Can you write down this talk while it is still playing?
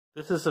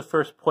This is the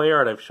first play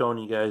art I've shown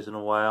you guys in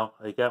a while.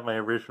 I got my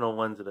original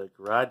ones at a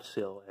garage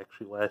sale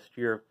actually last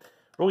year.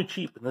 Really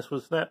cheap, and this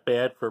was not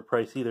bad for a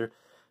price either.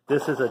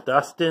 This is a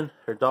Dustin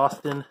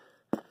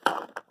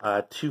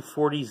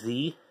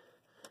 240Z,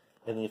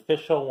 and the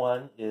official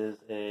one is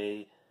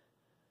a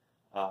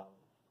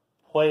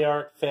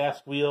PLAYART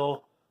Fast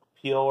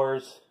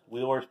Wheels-Peelers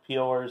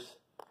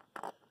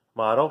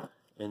model.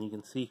 And you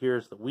can see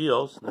here's the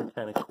wheels, and they're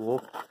kind of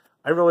cool.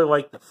 I really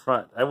like the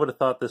front. I would have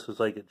thought this was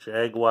like a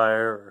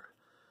Jaguar or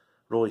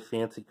really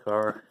fancy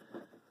car.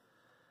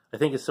 I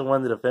think it's the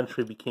one that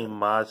eventually became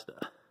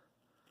Mazda.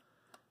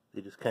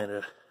 They just kind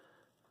of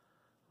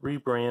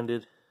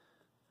rebranded.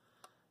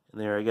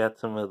 And there I got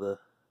some of the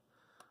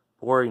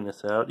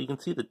boringness out. You can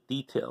see the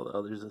detail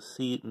though. There's a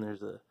seat and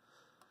there's a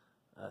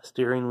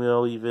steering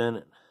wheel even,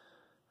 and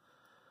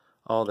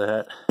all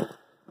that.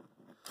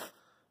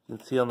 You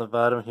can see on the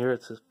bottom here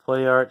it says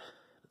PLAYART. It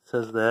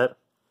says that.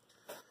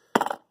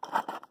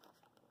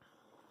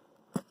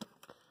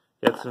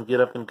 Got some get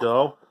up and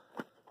go.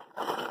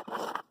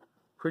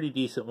 Pretty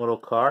decent little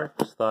car.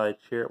 Just thought I'd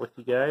share it with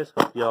you guys.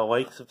 Hope you all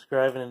like,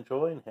 subscribe, and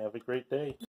enjoy, and have a great day.